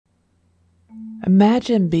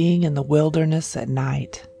Imagine being in the wilderness at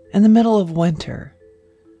night, in the middle of winter.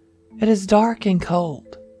 It is dark and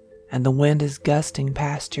cold, and the wind is gusting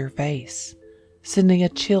past your face, sending a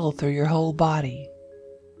chill through your whole body.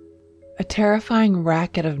 A terrifying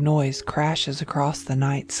racket of noise crashes across the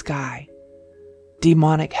night sky.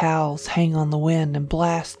 Demonic howls hang on the wind and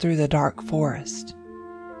blast through the dark forest.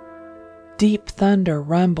 Deep thunder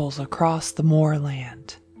rumbles across the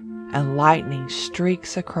moorland, and lightning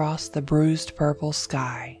streaks across the bruised purple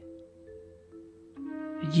sky.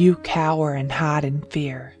 You cower and hide in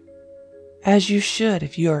fear, as you should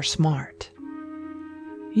if you are smart.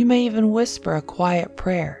 You may even whisper a quiet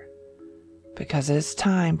prayer, because it is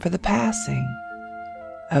time for the passing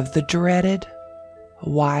of the dreaded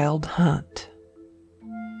Wild Hunt.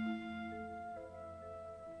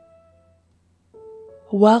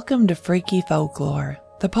 Welcome to Freaky Folklore,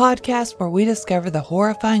 the podcast where we discover the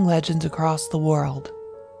horrifying legends across the world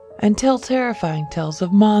and tell terrifying tales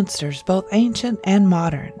of monsters both ancient and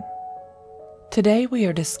modern. Today we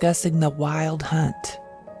are discussing the Wild Hunt,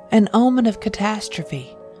 an omen of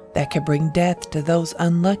catastrophe that could bring death to those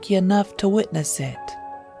unlucky enough to witness it.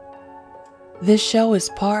 This show is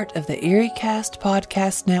part of the EerieCast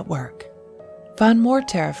podcast network. Find more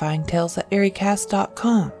terrifying tales at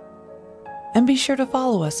EerieCast.com. And be sure to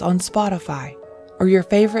follow us on Spotify or your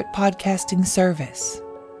favorite podcasting service.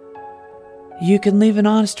 You can leave an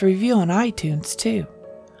honest review on iTunes too.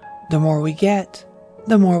 The more we get,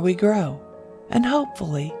 the more we grow, and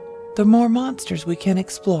hopefully, the more monsters we can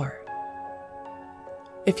explore.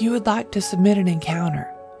 If you would like to submit an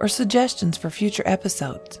encounter or suggestions for future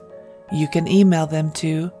episodes, you can email them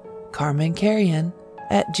to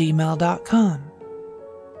carmancarrion@gmail.com.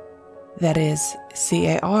 That is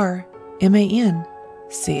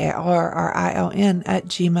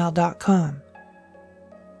carmancarrion@gmail.com.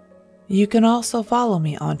 You can also follow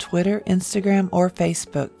me on Twitter, Instagram, or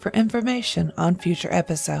Facebook for information on future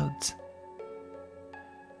episodes.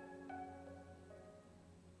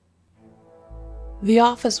 The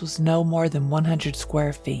office was no more than 100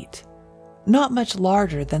 square feet, not much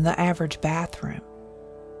larger than the average bathroom.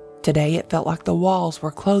 Today it felt like the walls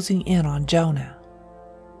were closing in on Jonah.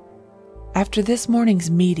 After this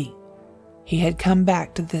morning's meeting, he had come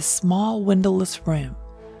back to this small windowless room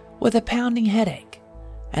with a pounding headache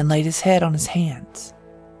and laid his head on his hands.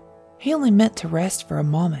 He only meant to rest for a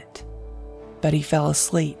moment, but he fell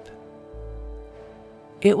asleep.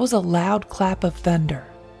 It was a loud clap of thunder,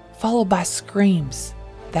 followed by screams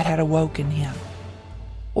that had awoken him,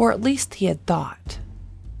 or at least he had thought.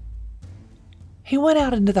 He went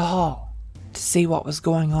out into the hall to see what was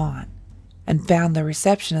going on and found the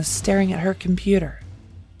receptionist staring at her computer.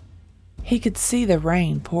 He could see the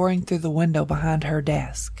rain pouring through the window behind her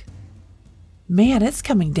desk. "Man, it's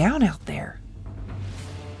coming down out there,"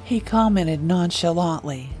 he commented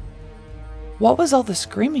nonchalantly. What was all the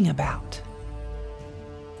screaming about?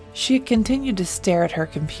 She had continued to stare at her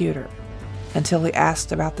computer until he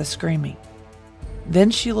asked about the screaming.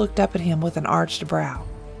 Then she looked up at him with an arched brow.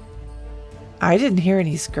 "I didn't hear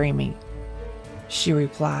any screaming," she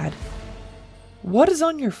replied. "What is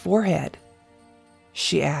on your forehead?"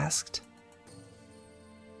 she asked.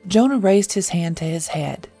 Jonah raised his hand to his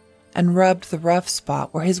head and rubbed the rough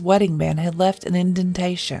spot where his wedding band had left an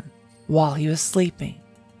indentation while he was sleeping.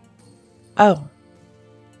 "Oh,"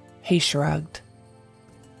 he shrugged.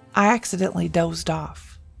 "I accidentally dozed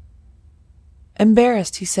off."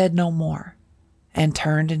 Embarrassed, he said no more and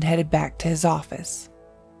turned and headed back to his office.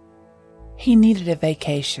 He needed a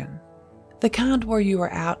vacation, the kind where you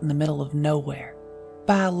are out in the middle of nowhere,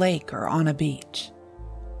 by a lake or on a beach.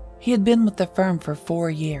 He had been with the firm for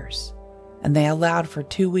 4 years, and they allowed for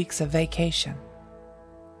 2 weeks of vacation.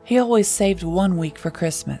 He always saved 1 week for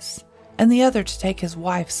Christmas, and the other to take his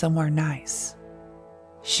wife somewhere nice.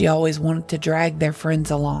 She always wanted to drag their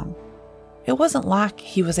friends along. It wasn't like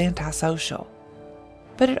he was antisocial,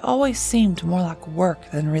 but it always seemed more like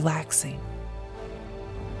work than relaxing.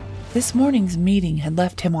 This morning's meeting had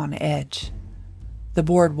left him on edge. The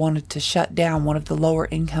board wanted to shut down one of the lower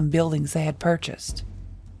income buildings they had purchased,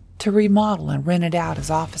 to remodel and rent it out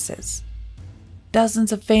as offices.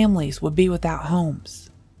 Dozens of families would be without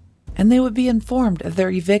homes, and they would be informed of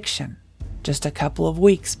their eviction just a couple of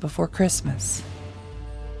weeks before Christmas.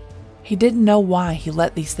 He didn't know why he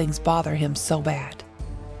let these things bother him so bad.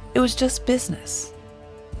 It was just business.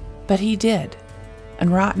 But he did,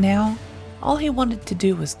 and right now, all he wanted to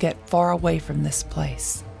do was get far away from this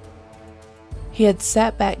place. He had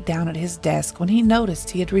sat back down at his desk when he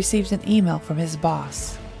noticed he had received an email from his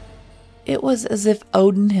boss. It was as if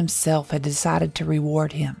Odin himself had decided to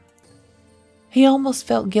reward him. He almost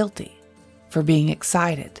felt guilty for being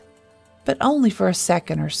excited, but only for a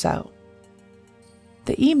second or so.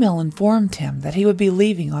 The email informed him that he would be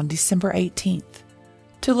leaving on December 18th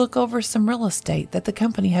to look over some real estate that the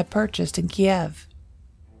company had purchased in Kiev.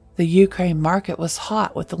 The Ukraine market was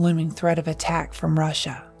hot with the looming threat of attack from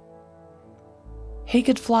Russia. He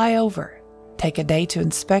could fly over, take a day to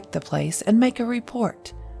inspect the place and make a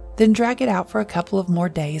report, then drag it out for a couple of more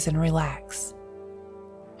days and relax.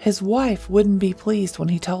 His wife wouldn't be pleased when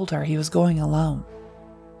he told her he was going alone,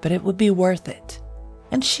 but it would be worth it,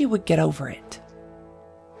 and she would get over it.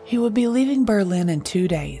 He would be leaving Berlin in 2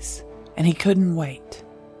 days, and he couldn't wait.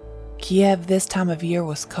 Kiev this time of year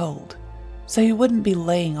was cold, so he wouldn't be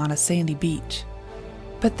laying on a sandy beach,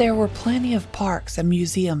 but there were plenty of parks and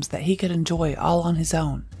museums that he could enjoy all on his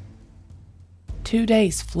own. 2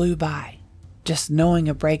 days flew by. Just knowing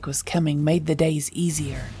a break was coming made the days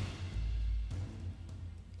easier.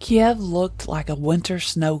 Kiev looked like a winter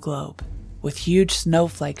snow globe, with huge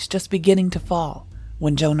snowflakes just beginning to fall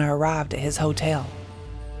when Jonah arrived at his hotel.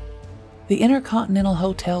 The Intercontinental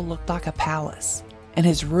Hotel looked like a palace, and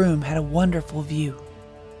his room had a wonderful view.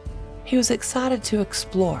 He was excited to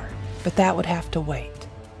explore, but that would have to wait.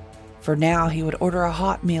 For now, he would order a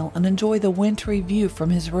hot meal and enjoy the wintry view from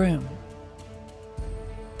his room.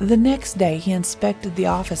 The next day, he inspected the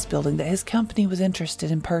office building that his company was interested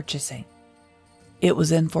in purchasing. It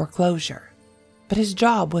was in foreclosure, but his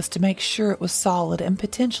job was to make sure it was solid and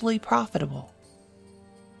potentially profitable.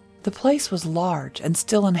 The place was large and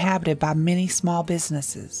still inhabited by many small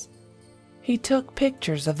businesses. He took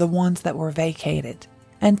pictures of the ones that were vacated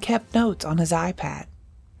and kept notes on his iPad.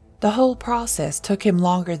 The whole process took him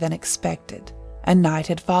longer than expected, and night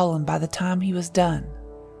had fallen by the time he was done.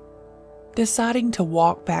 Deciding to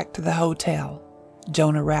walk back to the hotel,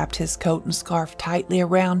 Jonah wrapped his coat and scarf tightly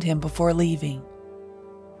around him before leaving.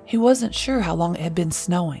 He wasn't sure how long it had been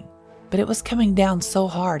snowing, but it was coming down so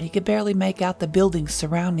hard he could barely make out the buildings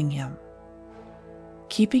surrounding him.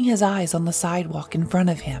 Keeping his eyes on the sidewalk in front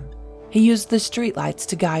of him, he used the streetlights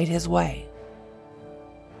to guide his way.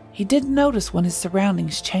 He didn't notice when his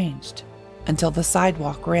surroundings changed until the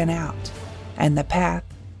sidewalk ran out and the path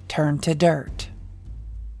turned to dirt.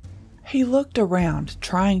 He looked around,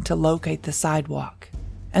 trying to locate the sidewalk,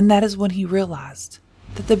 and that is when he realized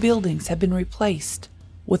that the buildings had been replaced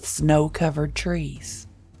with snow-covered trees.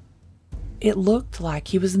 It looked like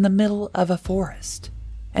he was in the middle of a forest,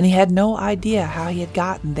 and he had no idea how he had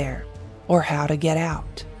gotten there or how to get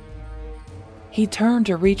out. He turned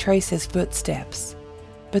to retrace his footsteps,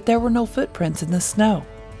 but there were no footprints in the snow.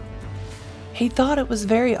 He thought it was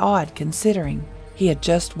very odd considering he had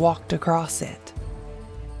just walked across it.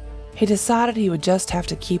 He decided he would just have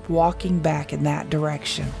to keep walking back in that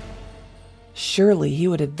direction. Surely he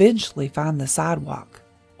would eventually find the sidewalk,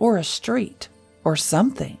 or a street, or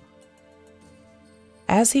something.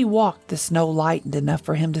 As he walked, the snow lightened enough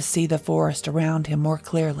for him to see the forest around him more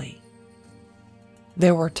clearly.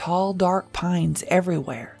 There were tall, dark pines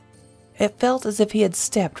everywhere. It felt as if he had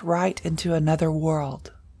stepped right into another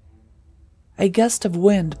world. A gust of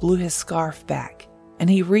wind blew his scarf back, and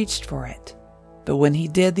he reached for it. But when he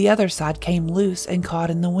did, the other side came loose and caught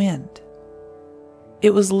in the wind.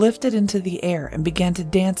 It was lifted into the air and began to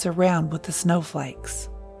dance around with the snowflakes.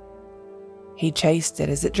 He chased it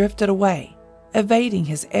as it drifted away, evading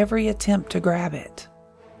his every attempt to grab it,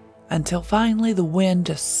 until finally the wind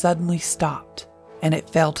just suddenly stopped and it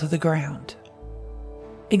fell to the ground.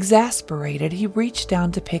 Exasperated, he reached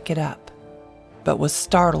down to pick it up, but was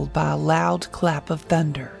startled by a loud clap of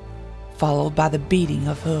thunder, followed by the beating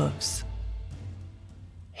of hooves.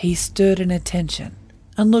 He stood in attention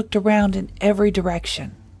and looked around in every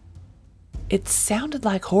direction. It sounded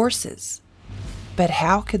like horses, but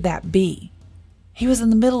how could that be? He was in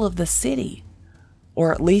the middle of the city,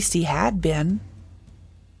 or at least he had been.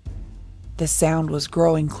 The sound was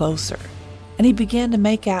growing closer, and he began to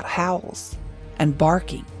make out howls and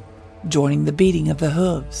barking, joining the beating of the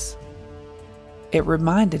hooves. It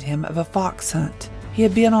reminded him of a fox hunt he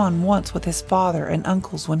had been on once with his father and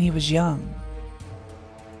uncles when he was young.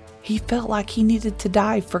 He felt like he needed to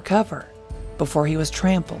dive for cover before he was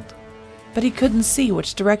trampled, but he couldn't see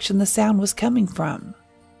which direction the sound was coming from.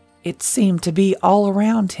 It seemed to be all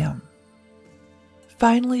around him.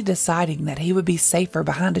 Finally deciding that he would be safer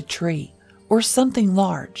behind a tree or something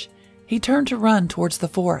large, he turned to run towards the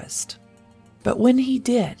forest. But when he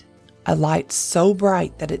did, a light so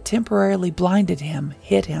bright that it temporarily blinded him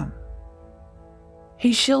hit him.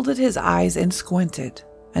 He shielded his eyes and squinted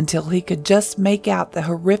until he could just make out the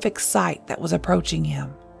horrific sight that was approaching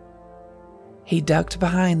him. He ducked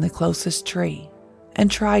behind the closest tree and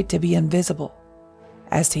tried to be invisible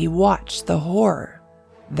as he watched the horror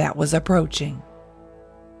that was approaching.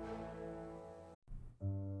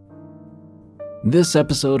 This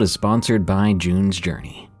episode is sponsored by June's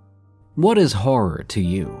Journey. What is horror to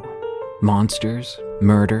you? Monsters?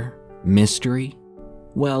 Murder? Mystery?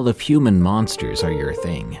 Well, if human monsters are your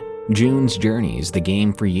thing, June's Journey is the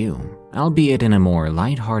game for you, albeit in a more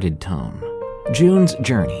lighthearted tone. June's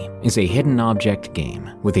Journey is a hidden object game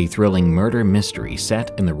with a thrilling murder mystery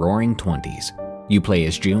set in the Roaring Twenties. You play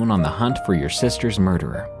as June on the hunt for your sister's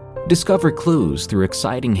murderer. Discover clues through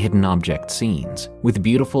exciting hidden object scenes with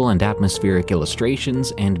beautiful and atmospheric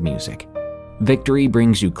illustrations and music. Victory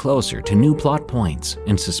brings you closer to new plot points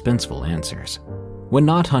and suspenseful answers. When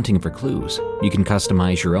not hunting for clues, you can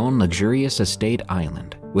customize your own luxurious estate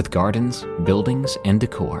island with gardens, buildings, and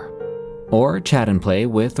decor. Or chat and play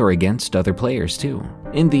with or against other players too,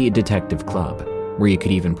 in the Detective Club, where you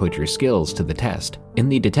could even put your skills to the test in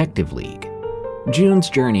the Detective League.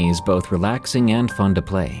 June's Journey is both relaxing and fun to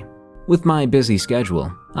play. With my busy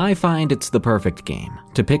schedule, I find it's the perfect game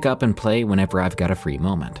to pick up and play whenever I've got a free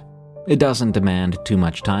moment. It doesn't demand too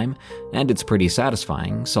much time, and it's pretty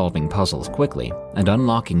satisfying solving puzzles quickly and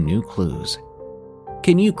unlocking new clues.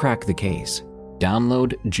 Can you crack the case?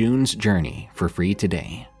 Download June's Journey for free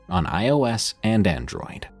today on iOS and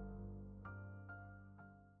Android.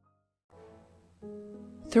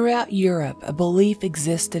 Throughout Europe, a belief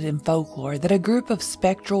existed in folklore that a group of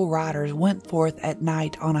spectral riders went forth at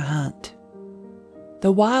night on a hunt.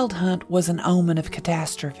 The wild hunt was an omen of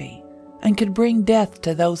catastrophe and could bring death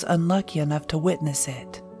to those unlucky enough to witness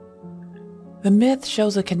it. The myth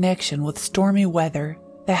shows a connection with stormy weather,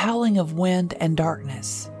 the howling of wind, and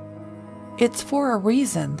darkness. It's for a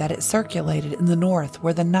reason that it circulated in the north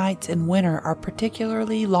where the nights in winter are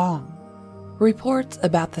particularly long. Reports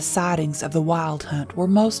about the sightings of the wild hunt were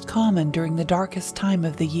most common during the darkest time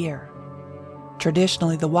of the year.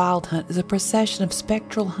 Traditionally, the wild hunt is a procession of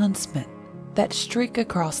spectral huntsmen that streak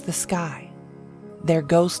across the sky, their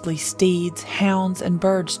ghostly steeds, hounds, and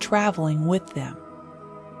birds traveling with them.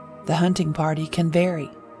 The hunting party can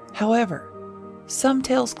vary. However, some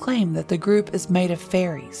tales claim that the group is made of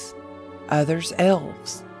fairies, others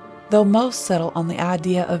elves, though most settle on the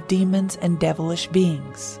idea of demons and devilish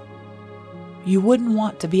beings. You wouldn't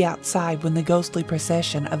want to be outside when the ghostly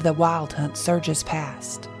procession of the wild hunt surges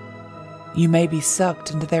past. You may be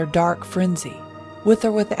sucked into their dark frenzy, with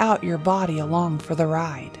or without your body along for the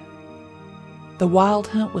ride. The wild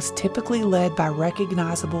hunt was typically led by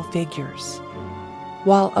recognizable figures.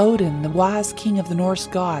 While Odin, the wise king of the Norse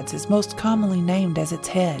gods, is most commonly named as its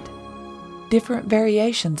head, different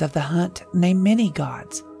variations of the hunt name many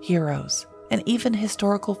gods, heroes, and even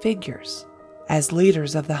historical figures as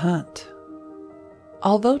leaders of the hunt.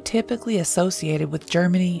 Although typically associated with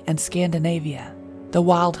Germany and Scandinavia, the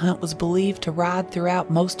wild hunt was believed to ride throughout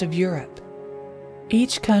most of Europe.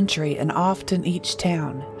 Each country and often each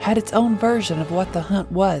town had its own version of what the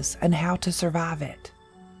hunt was and how to survive it.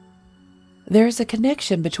 There is a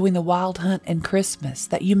connection between the wild hunt and Christmas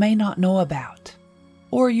that you may not know about,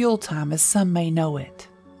 or Yuletime as some may know it.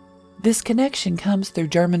 This connection comes through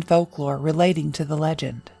German folklore relating to the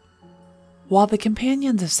legend. While the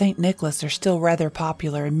companions of St. Nicholas are still rather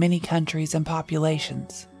popular in many countries and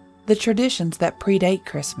populations, the traditions that predate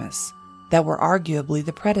Christmas, that were arguably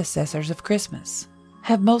the predecessors of Christmas,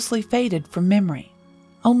 have mostly faded from memory,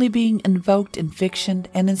 only being invoked in fiction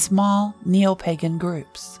and in small neo-pagan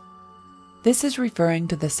groups. This is referring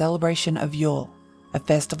to the celebration of Yule, a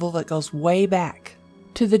festival that goes way back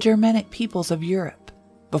to the Germanic peoples of Europe,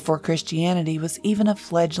 before Christianity was even a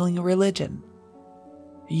fledgling religion.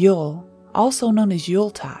 Yule, also known as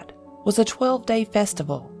Yuletide, was a 12-day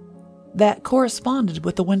festival that corresponded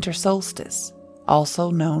with the winter solstice,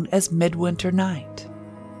 also known as Midwinter Night.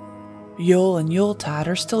 Yule and Yuletide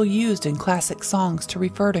are still used in classic songs to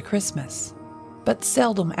refer to Christmas, but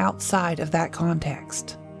seldom outside of that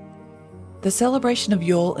context. The celebration of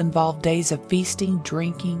Yule involved days of feasting,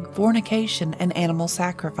 drinking, fornication, and animal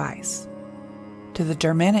sacrifice. To the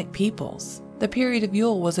Germanic peoples, the period of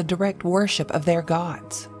Yule was a direct worship of their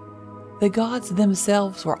gods. The gods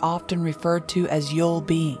themselves were often referred to as Yule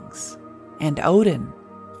beings, and Odin,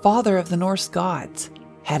 father of the Norse gods,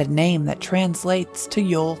 had a name that translates to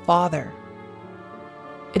Yule Father.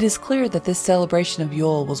 It is clear that this celebration of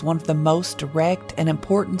Yule was one of the most direct and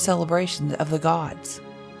important celebrations of the gods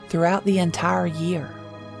throughout the entire year.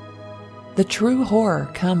 The true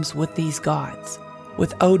horror comes with these gods,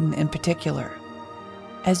 with Odin in particular,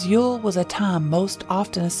 as Yule was a time most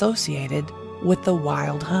often associated with the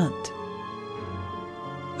wild hunt.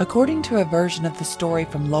 According to a version of the story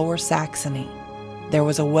from Lower Saxony, there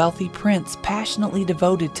was a wealthy prince passionately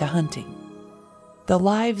devoted to hunting. The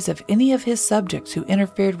lives of any of his subjects who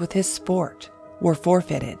interfered with his sport were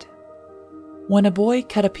forfeited. When a boy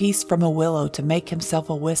cut a piece from a willow to make himself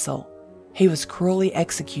a whistle, he was cruelly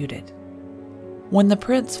executed. When the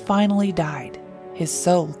prince finally died, his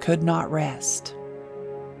soul could not rest,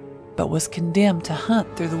 but was condemned to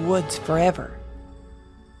hunt through the woods forever.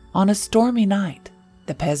 On a stormy night,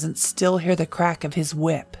 the peasants still hear the crack of his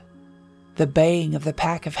whip, the baying of the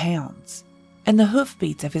pack of hounds, and the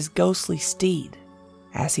hoofbeats of his ghostly steed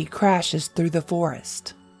as he crashes through the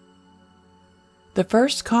forest. The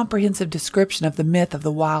first comprehensive description of the myth of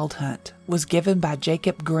the Wild Hunt was given by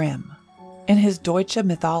Jacob Grimm in his Deutsche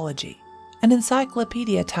Mythology, an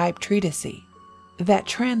encyclopedia-type treatise that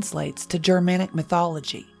translates to Germanic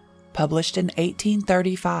mythology, published in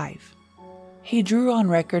 1835. He drew on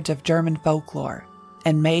records of German folklore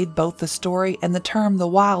and made both the story and the term the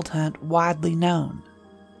Wild Hunt widely known.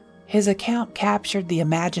 His account captured the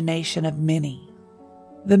imagination of many.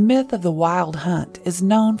 The myth of the Wild Hunt is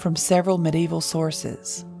known from several medieval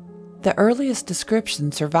sources. The earliest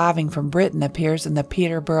description surviving from Britain appears in the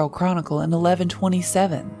Peterborough Chronicle in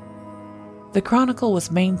 1127. The chronicle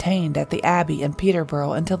was maintained at the abbey in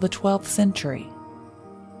Peterborough until the 12th century.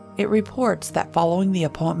 It reports that following the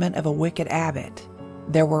appointment of a wicked abbot,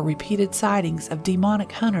 there were repeated sightings of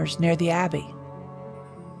demonic hunters near the abbey.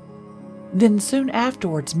 Then soon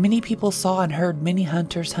afterwards, many people saw and heard many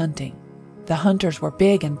hunters hunting. The hunters were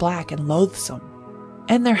big and black and loathsome,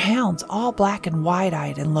 and their hounds all black and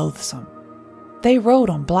wide-eyed and loathsome. They rode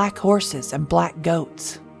on black horses and black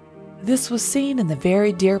goats. This was seen in the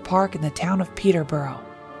very deer park in the town of Peterborough,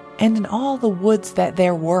 and in all the woods that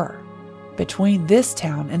there were, between this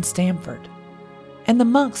town and Stamford. And the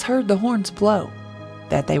monks heard the horns blow,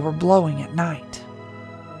 that they were blowing at night.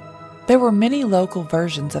 There were many local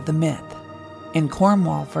versions of the myth. In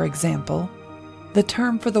Cornwall, for example, the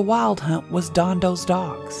term for the Wild Hunt was Dondo's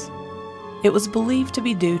dogs. It was believed to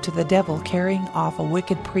be due to the devil carrying off a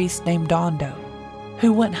wicked priest named Dondo,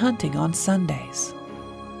 who went hunting on Sundays.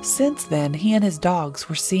 Since then, he and his dogs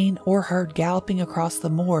were seen or heard galloping across the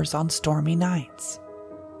moors on stormy nights.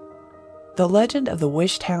 The legend of the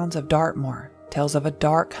Wished Hounds of Dartmoor tells of a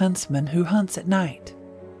dark huntsman who hunts at night,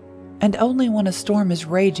 and only when a storm is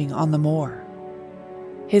raging on the moor.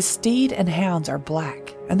 His steed and hounds are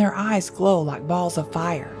black, and their eyes glow like balls of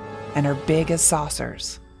fire, and are big as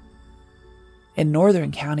saucers. In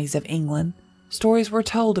northern counties of England, stories were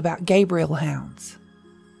told about Gabriel hounds,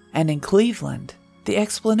 and in Cleveland, the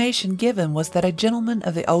explanation given was that a gentleman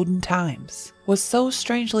of the olden times was so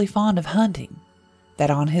strangely fond of hunting that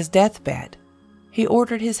on his deathbed, he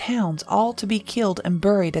ordered his hounds all to be killed and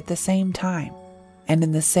buried at the same time, and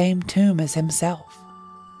in the same tomb as himself.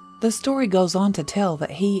 The story goes on to tell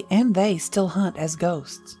that he and they still hunt as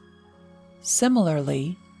ghosts.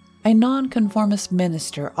 Similarly, a nonconformist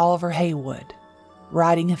minister, Oliver Heywood,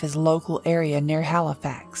 writing of his local area near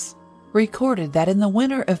Halifax, recorded that in the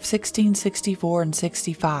winter of 1664 and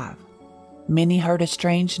 65, many heard a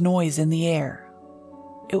strange noise in the air.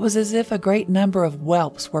 It was as if a great number of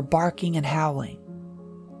whelps were barking and howling.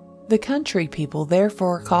 The country people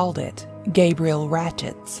therefore called it Gabriel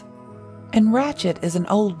Ratchets, and ratchet is an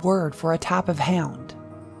old word for a type of hound.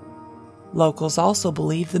 Locals also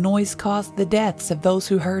believe the noise caused the deaths of those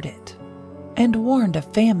who heard it, and warned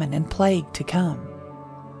of famine and plague to come.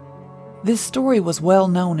 This story was well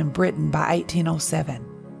known in Britain by 1807,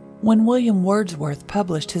 when William Wordsworth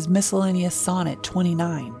published his miscellaneous sonnet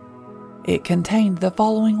 29. It contained the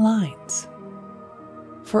following lines: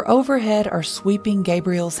 "For overhead are sweeping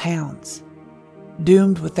Gabriel's hounds,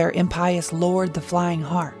 doomed with their impious lord the flying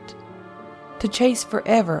hart, to chase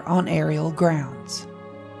forever on aerial grounds."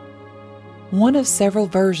 One of several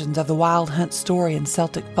versions of the Wild Hunt story in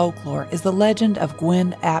Celtic folklore is the legend of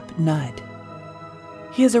Gwyn ap Nudd.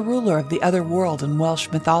 He is a ruler of the other world in Welsh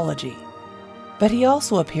mythology, but he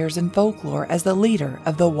also appears in folklore as the leader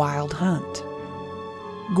of the Wild Hunt.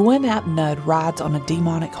 Gwyn ap Nudd rides on a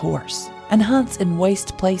demonic horse and hunts in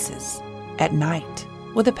waste places, at night,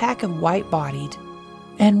 with a pack of white-bodied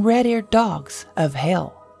and red-eared dogs of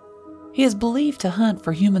hell. He is believed to hunt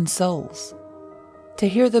for human souls. To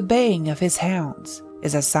hear the baying of his hounds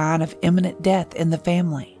is a sign of imminent death in the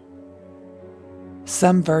family.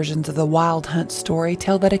 Some versions of the Wild Hunt story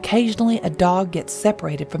tell that occasionally a dog gets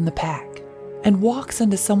separated from the pack and walks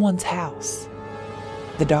into someone's house.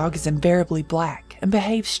 The dog is invariably black and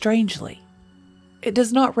behaves strangely. It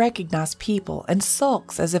does not recognize people and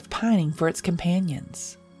sulks as if pining for its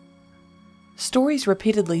companions. Stories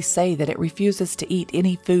repeatedly say that it refuses to eat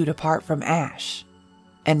any food apart from ash,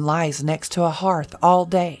 and lies next to a hearth all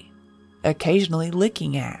day, occasionally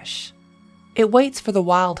licking ash. It waits for the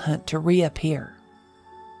Wild Hunt to reappear.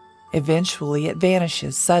 Eventually it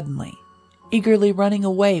vanishes suddenly, eagerly running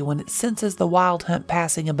away when it senses the wild hunt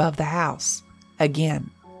passing above the house,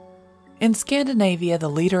 again. In Scandinavia, the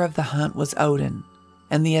leader of the hunt was Odin,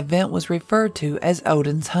 and the event was referred to as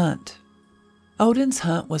Odin's Hunt. Odin's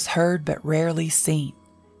Hunt was heard but rarely seen,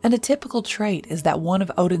 and a typical trait is that one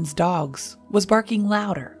of Odin's dogs was barking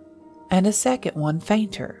louder, and a second one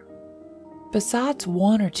fainter. Besides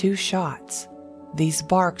 1 or 2 shots, these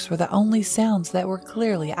barks were the only sounds that were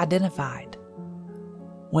clearly identified.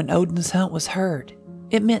 When Odin's Hunt was heard,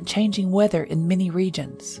 it meant changing weather in many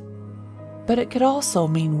regions, but it could also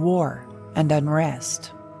mean war and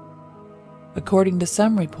unrest. According to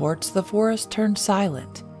some reports, the forest turned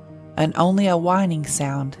silent, and only a whining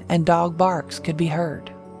sound and dog barks could be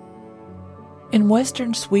heard. In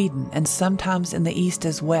western Sweden, and sometimes in the east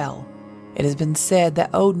as well, it has been said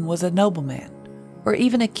that Odin was a nobleman, or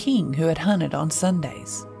even a king who had hunted on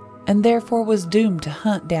Sundays, and therefore was doomed to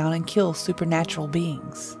hunt down and kill supernatural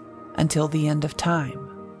beings until the end of time.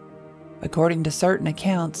 According to certain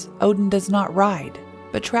accounts, Odin does not ride,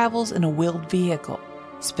 but travels in a wheeled vehicle,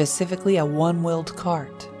 specifically a one-wheeled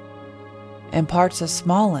cart. In parts of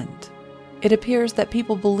Småland, it appears that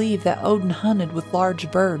people believe that Odin hunted with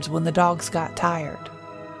large birds when the dogs got tired.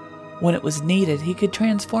 When it was needed, he could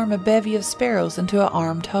transform a bevy of sparrows into an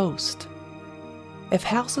armed host. If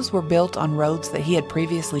houses were built on roads that he had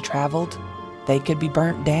previously traveled, they could be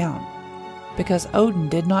burnt down, because Odin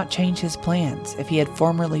did not change his plans if he had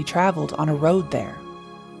formerly traveled on a road there.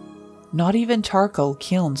 Not even charcoal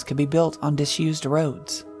kilns could be built on disused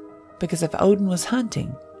roads, because if Odin was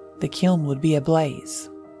hunting, the kiln would be ablaze.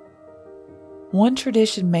 One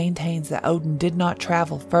tradition maintains that Odin did not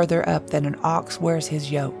travel further up than an ox wears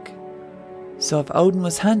his yoke. So if Odin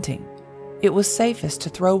was hunting, it was safest to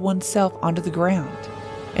throw oneself onto the ground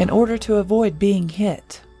in order to avoid being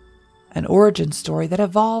hit, an origin story that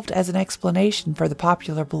evolved as an explanation for the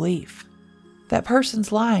popular belief that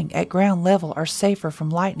persons lying at ground level are safer from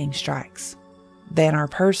lightning strikes than are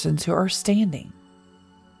persons who are standing.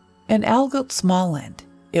 In Algot, Småland,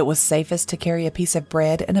 it was safest to carry a piece of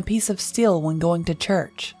bread and a piece of steel when going to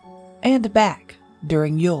church, and back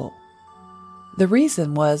during Yule. The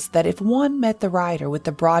reason was that if one met the rider with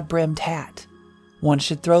the broad-brimmed hat, one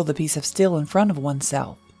should throw the piece of steel in front of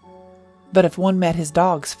oneself. But if one met his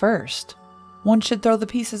dogs first, one should throw the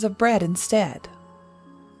pieces of bread instead.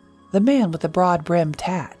 The man with the broad-brimmed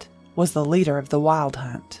hat was the leader of the Wild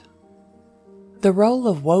Hunt. The role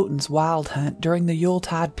of Wotan's Wild Hunt during the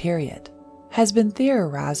Yuletide period has been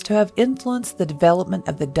theorized to have influenced the development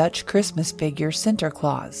of the Dutch Christmas figure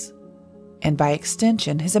Sinterklaas, and by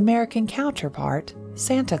extension his American counterpart,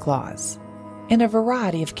 Santa Claus, in a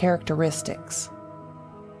variety of characteristics.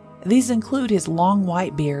 These include his long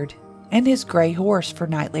white beard and his gray horse for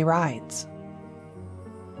nightly rides.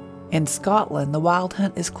 In Scotland, the Wild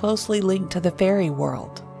Hunt is closely linked to the fairy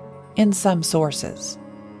world, in some sources.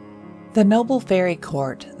 The noble fairy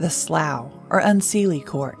court, the Slough or Unseelie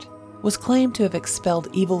Court, was claimed to have expelled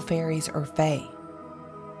evil fairies or fae.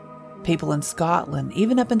 People in Scotland,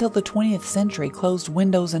 even up until the 20th century, closed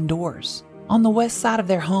windows and doors on the west side of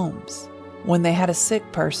their homes when they had a sick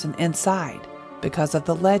person inside because of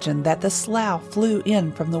the legend that the Slough flew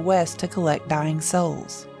in from the west to collect dying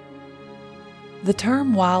souls. The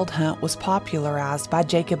term Wild Hunt was popularized by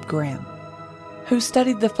Jacob Grimm, who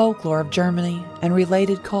studied the folklore of Germany and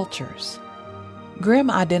related cultures. Grimm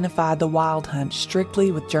identified the Wild Hunt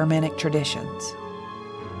strictly with Germanic traditions.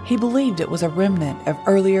 He believed it was a remnant of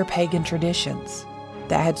earlier pagan traditions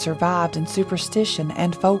that had survived in superstition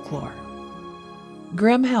and folklore.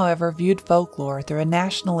 Grimm, however, viewed folklore through a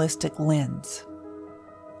nationalistic lens.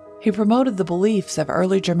 He promoted the beliefs of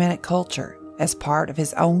early Germanic culture as part of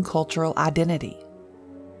his own cultural identity.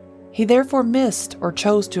 He therefore missed or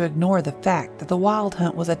chose to ignore the fact that the Wild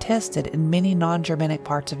Hunt was attested in many non-Germanic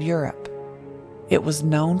parts of Europe. It was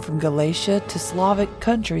known from Galatia to Slavic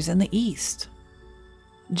countries in the East.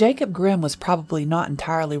 Jacob Grimm was probably not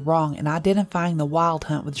entirely wrong in identifying the Wild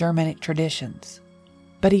Hunt with Germanic traditions,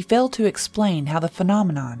 but he failed to explain how the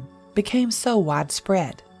phenomenon became so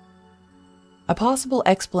widespread. A possible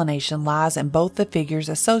explanation lies in both the figures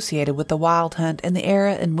associated with the Wild Hunt and the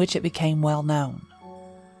era in which it became well known.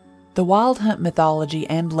 The Wild Hunt mythology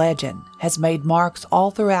and legend has made marks all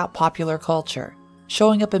throughout popular culture,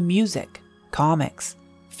 showing up in music, comics,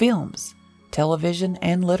 films, television,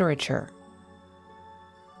 and literature.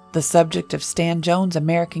 The subject of Stan Jones'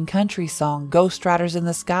 American country song Ghost Riders in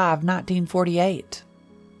the Sky of 1948,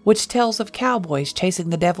 which tells of cowboys chasing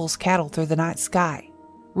the devil's cattle through the night sky,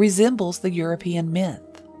 resembles the European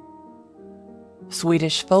myth.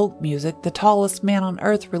 Swedish folk music The Tallest Man on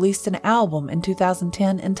Earth released an album in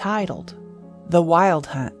 2010 entitled The Wild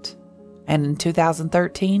Hunt, And in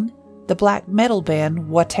 2013, the black metal band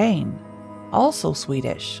Watain, also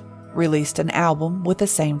Swedish, released an album with the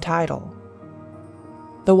same title.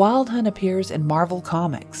 The Wild Hunt appears in Marvel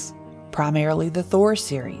Comics, primarily the Thor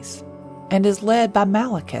series, and is led by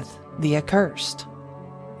Malekith, the Accursed,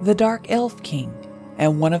 the Dark Elf King,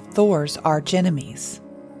 and one of Thor's archenemies.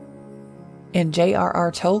 In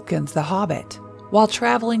J.R.R. Tolkien's The Hobbit, while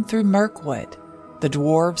traveling through Mirkwood, the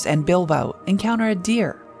dwarves and Bilbo encounter a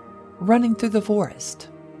deer running through the forest,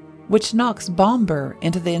 which knocks Bombur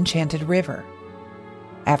into the enchanted river.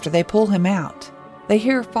 After they pull him out, they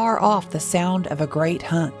hear far off the sound of a great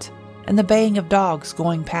hunt and the baying of dogs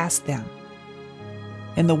going past them.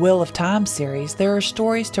 In the Wheel of Time series, there are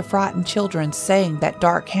stories to frighten children saying that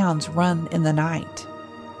dark hounds run in the night,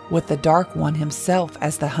 with the Dark One himself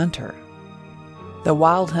as the hunter. The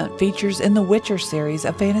Wild Hunt features in the Witcher series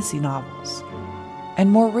of fantasy novels, and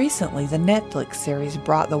more recently the Netflix series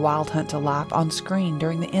brought the Wild Hunt to life on screen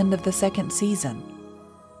during the end of the second season.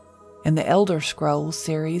 In the Elder Scrolls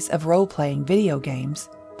series of role-playing video games,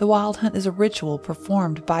 the Wild Hunt is a ritual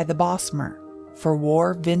performed by the Bosmer for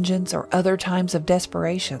war, vengeance, or other times of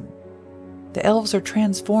desperation. The elves are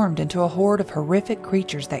transformed into a horde of horrific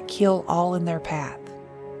creatures that kill all in their path.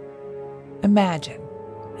 Imagine,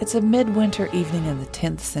 it's a midwinter evening in the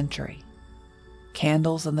 10th century.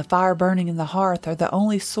 Candles and the fire burning in the hearth are the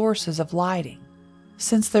only sources of lighting,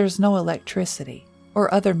 since there's no electricity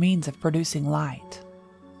or other means of producing light.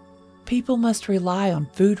 People must rely on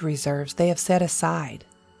food reserves they have set aside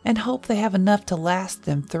and hope they have enough to last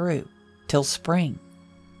them through till spring,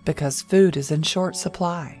 because food is in short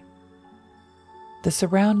supply. The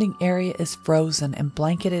surrounding area is frozen and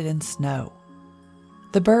blanketed in snow.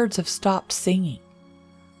 The birds have stopped singing.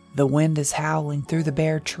 The wind is howling through the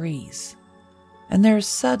bare trees, and there is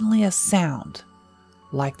suddenly a sound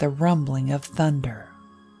like the rumbling of thunder.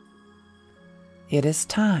 It is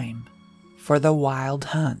time for the Wild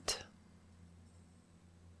Hunt.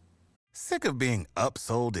 Sick of being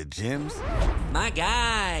upsold at gyms? My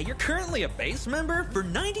guy, you're currently a base member? For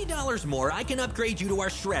 $90 more, I can upgrade you to our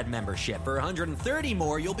Shred membership. For $130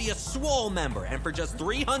 more, you'll be a Swole member. And for just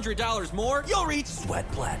 $300 more, you'll reach Sweat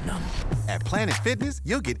Platinum. At Planet Fitness,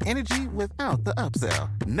 you'll get energy without the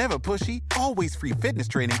upsell. Never pushy, always free fitness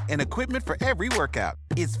training and equipment for every workout.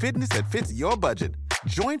 It's fitness that fits your budget.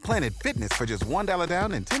 Join Planet Fitness for just $1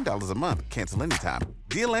 down and $10 a month. Cancel anytime.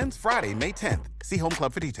 Deal ends Friday, May 10th. See Home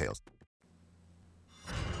Club for details.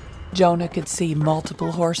 Jonah could see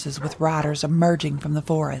multiple horses with riders emerging from the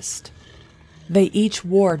forest. They each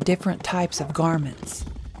wore different types of garments,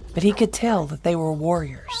 but he could tell that they were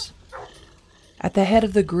warriors. At the head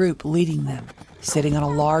of the group leading them, sitting on a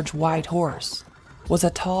large white horse, was a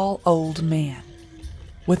tall old man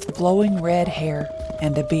with flowing red hair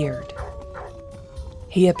and a beard.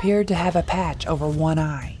 He appeared to have a patch over one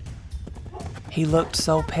eye. He looked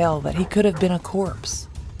so pale that he could have been a corpse.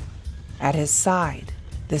 At his side,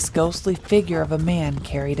 this ghostly figure of a man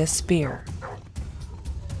carried a spear.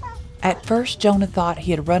 At first, Jonah thought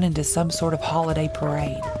he had run into some sort of holiday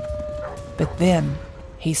parade, but then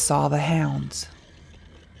he saw the hounds.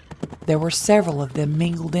 There were several of them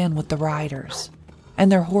mingled in with the riders and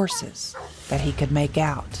their horses that he could make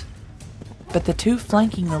out, but the two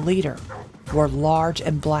flanking the leader were large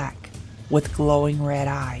and black with glowing red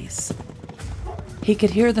eyes. He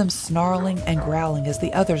could hear them snarling and growling as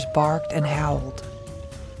the others barked and howled.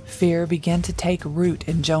 Fear began to take root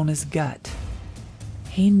in Jonah's gut.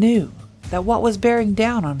 He knew that what was bearing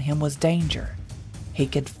down on him was danger. He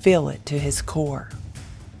could feel it to his core.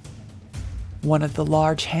 One of the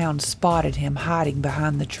large hounds spotted him hiding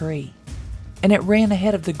behind the tree, and it ran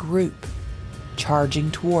ahead of the group,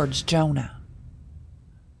 charging towards Jonah.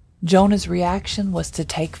 Jonah's reaction was to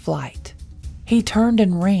take flight. He turned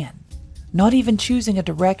and ran, not even choosing a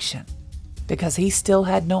direction, because he still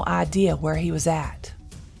had no idea where he was at.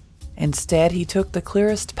 Instead, he took the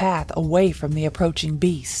clearest path away from the approaching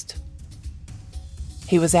beast.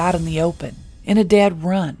 He was out in the open, in a dead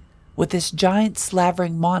run, with this giant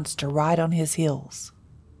slavering monster right on his heels.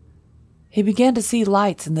 He began to see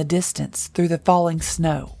lights in the distance through the falling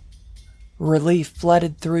snow. Relief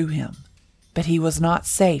flooded through him, but he was not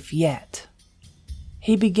safe yet.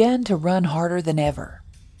 He began to run harder than ever,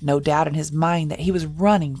 no doubt in his mind that he was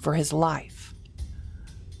running for his life.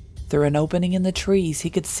 Through an opening in the trees, he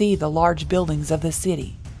could see the large buildings of the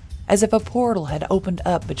city, as if a portal had opened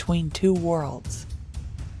up between two worlds.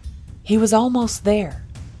 He was almost there,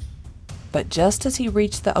 but just as he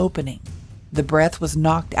reached the opening, the breath was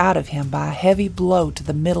knocked out of him by a heavy blow to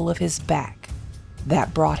the middle of his back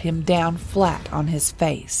that brought him down flat on his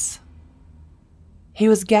face. He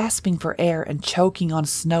was gasping for air and choking on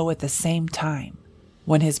snow at the same time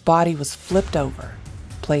when his body was flipped over,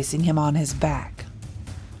 placing him on his back.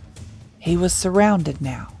 He was surrounded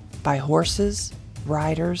now by horses,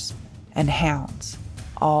 riders, and hounds,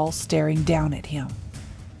 all staring down at him.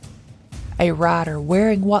 A rider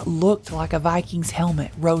wearing what looked like a Viking's helmet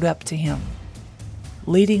rode up to him,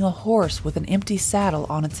 leading a horse with an empty saddle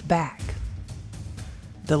on its back.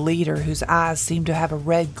 The leader, whose eyes seemed to have a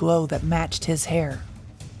red glow that matched his hair,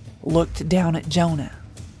 looked down at Jonah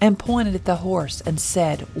and pointed at the horse and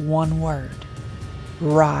said one word: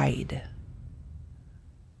 "Ride."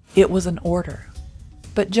 It was an order,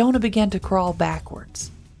 but Jonah began to crawl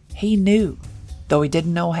backwards. He knew, though he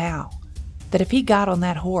didn't know how, that if he got on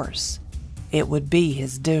that horse, it would be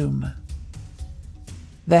his doom.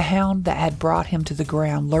 The hound that had brought him to the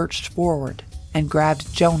ground lurched forward and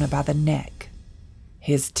grabbed Jonah by the neck,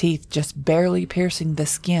 his teeth just barely piercing the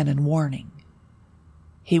skin in warning.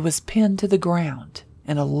 He was pinned to the ground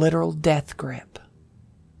in a literal death grip.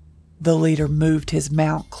 The leader moved his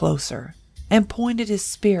mount closer and pointed his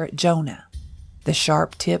spear at Jonah, the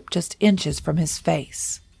sharp tip just inches from his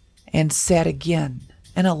face, and said again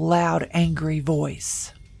in a loud, angry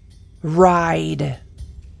voice, "Ride."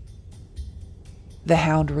 The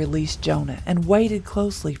hound released Jonah and waited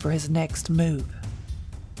closely for his next move.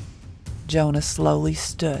 Jonah slowly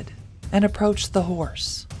stood and approached the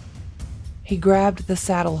horse. He grabbed the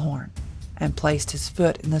saddle horn and placed his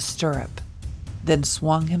foot in the stirrup, then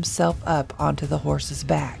swung himself up onto the horse's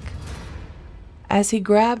back. As he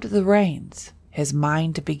grabbed the reins, his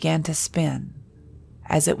mind began to spin,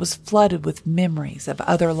 as it was flooded with memories of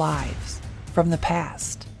other lives from the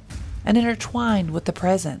past and intertwined with the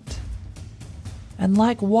present. And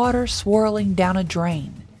like water swirling down a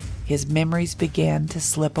drain, his memories began to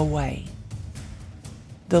slip away.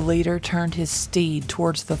 The leader turned his steed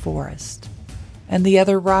towards the forest, and the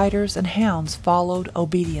other riders and hounds followed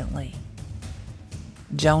obediently.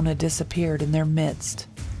 Jonah disappeared in their midst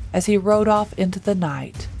as he rode off into the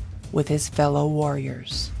night with his fellow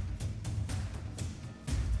warriors.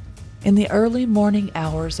 In the early morning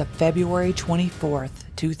hours of February 24th,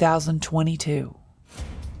 2022,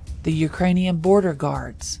 the Ukrainian border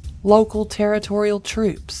guards, local territorial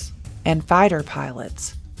troops, and fighter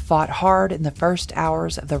pilots fought hard in the first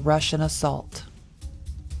hours of the Russian assault.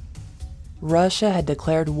 Russia had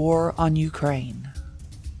declared war on Ukraine.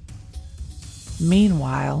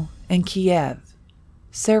 Meanwhile, in Kiev,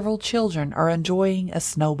 several children are enjoying a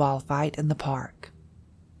snowball fight in the park,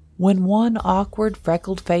 when one awkward,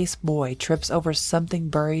 freckled-faced boy trips over something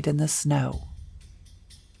buried in the snow.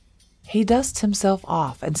 He dusts himself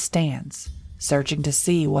off and stands, searching to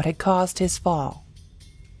see what had caused his fall.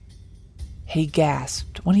 He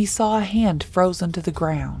gasped when he saw a hand frozen to the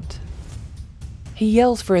ground. He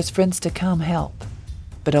yells for his friends to come help,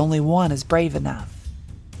 but only one is brave enough.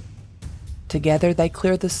 Together they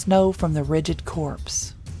clear the snow from the rigid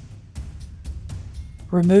corpse.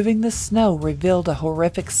 Removing the snow revealed a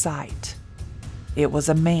horrific sight. It was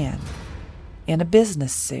a man in a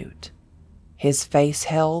business suit, his face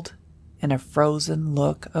held in a frozen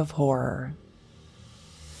look of horror.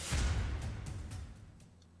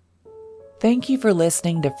 Thank you for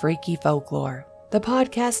listening to Freaky Folklore, the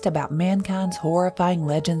podcast about mankind's horrifying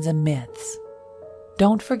legends and myths.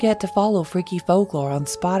 Don't forget to follow Freaky Folklore on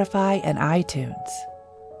Spotify and iTunes.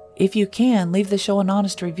 If you can, leave the show an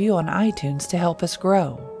honest review on iTunes to help us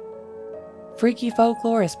grow. Freaky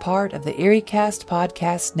Folklore is part of the EerieCast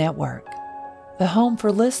Podcast Network, the home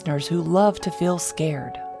for listeners who love to feel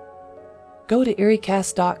scared. Go to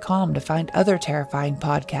EerieCast.com to find other terrifying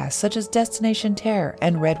podcasts such as Destination Terror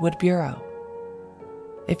and Redwood Bureau.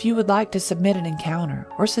 If you would like to submit an encounter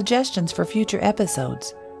or suggestions for future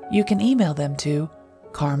episodes, you can email them to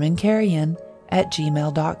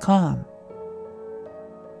carmencarrion@gmail.com.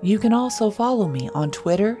 You can also follow me on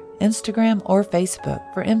Twitter, Instagram, or Facebook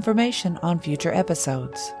for information on future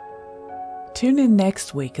episodes. Tune in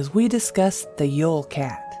next week as we discuss the Yule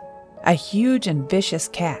Cat, a huge and vicious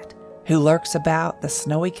cat who lurks about the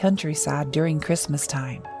snowy countryside during Christmas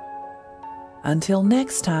time. Until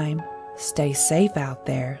next time, stay safe out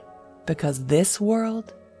there, because this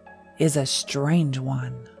world is a strange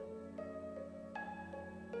one.